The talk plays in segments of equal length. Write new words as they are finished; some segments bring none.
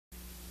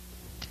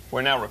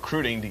We're now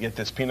recruiting to get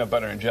this peanut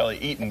butter and jelly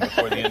eaten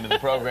before the end of the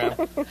program.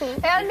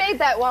 Hey, I made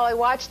that while I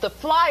watched the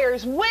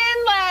Flyers win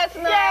last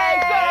night.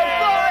 Go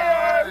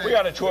Flyers! We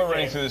got a tour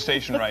running through the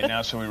station right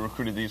now, so we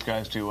recruited these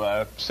guys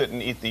to sit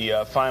and eat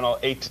the final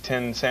 8 to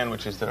 10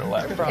 sandwiches that are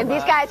left. And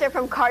these guys are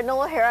from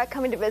Cardinal O'Hara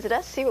coming to visit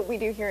us, see what we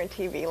do here in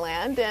TV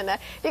land. And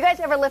you guys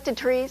ever lifted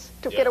trees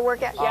to get a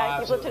workout? Yeah,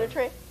 you've lifted a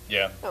tree?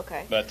 Yeah.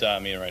 Okay. But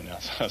me right now.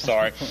 So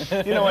sorry.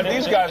 You know what?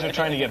 These guys are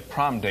trying to get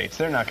prom dates.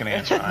 They're not going to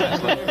answer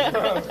honestly.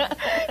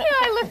 Yeah,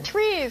 I lift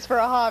trees for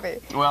a hobby.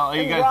 Well, are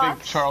you And guys rocks.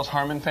 big Charles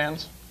Harmon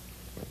fans?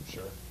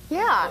 Sure.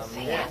 Yeah.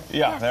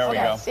 Yeah, there we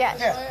go.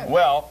 Yes.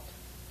 Well,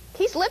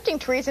 He's lifting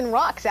trees and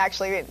rocks,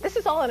 actually. This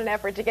is all in an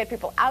effort to get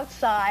people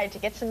outside, to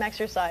get some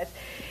exercise.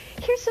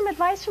 Here's some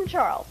advice from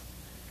Charles.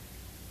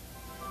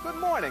 Good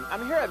morning.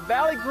 I'm here at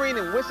Valley Green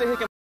in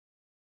Wissahickon.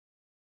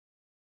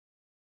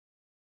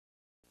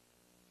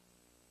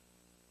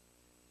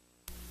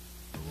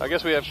 I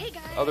guess we have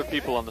other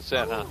people on the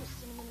set, huh?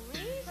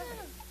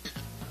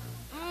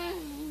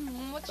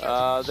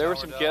 There were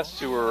some guests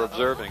who were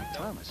observing.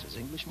 Thomas's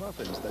English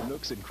muffins, the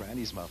nooks and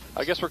crannies muffins.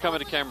 I guess we're coming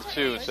to camera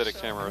 2 instead of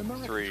camera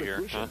 3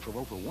 here, huh? For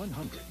over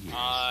 100 years.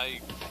 I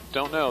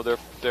don't know.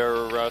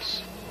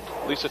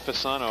 Lisa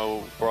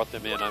Fasano brought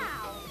them in.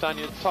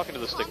 Tanya, talking to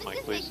the stick mic,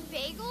 please.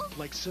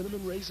 Like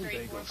cinnamon raisin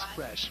bagels,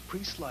 fresh,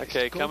 pre-sliced.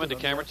 Okay, coming to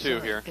camera 2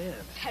 here.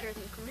 Better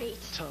than great.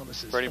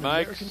 Thomas's Freddie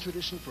American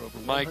tradition for over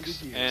 100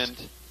 Mike's, years.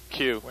 and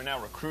Q. we're now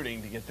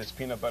recruiting to get this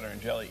peanut butter and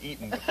jelly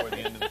eaten before the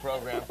end of the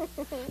program.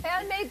 Hey,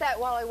 I made that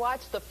while I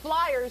watched the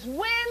Flyers win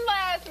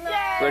last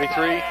night. Ready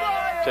 3,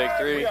 take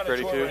 3, We got a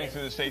ready tour 2. running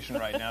through the station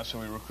right now, so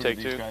we recruited Take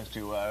these 2. guys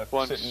to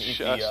One, sit and eat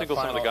single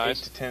the some of the final guys.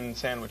 8 to 10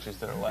 sandwiches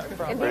that are left. And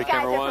Ready, these guys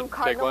camera are 1, from take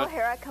Cardinal 1.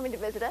 O'Hara coming to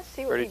visit us,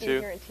 see what Ready, we do 2,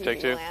 here in take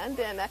TV 2. land.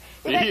 And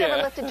you guys Yeah.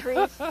 ever lifted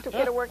trees to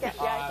get a workout?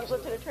 Yeah, you've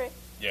lifted a tree?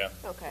 Yeah.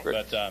 Okay.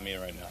 But me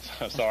right now.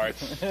 So sorry.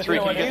 3, You know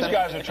can what? you These get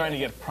guys are trying to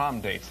get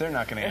prom dates. They're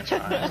not going to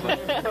answer honestly.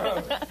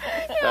 Yeah,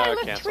 I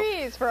lift cancel.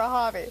 trees for a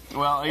hobby.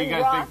 Well, are you And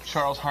guys rocks. big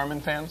Charles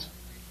Harmon fans?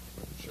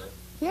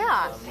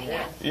 Yeah.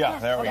 Yeah,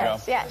 there we go.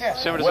 Yes. that?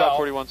 Simmer is Well- out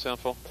 41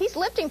 soundful. He's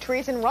lifting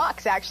trees and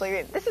rocks,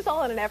 actually. This is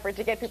all in an effort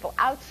to get people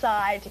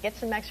outside, to get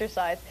some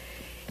exercise.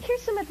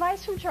 Here's some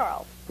advice from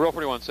Charles. Roll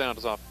 41 sound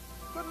is off.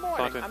 Good morning.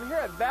 Fontaine. I'm here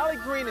at Valley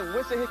Green in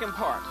Wissahickon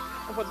Park.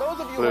 And for those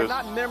of you who are Blues.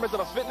 not members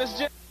of a fitness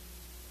gym,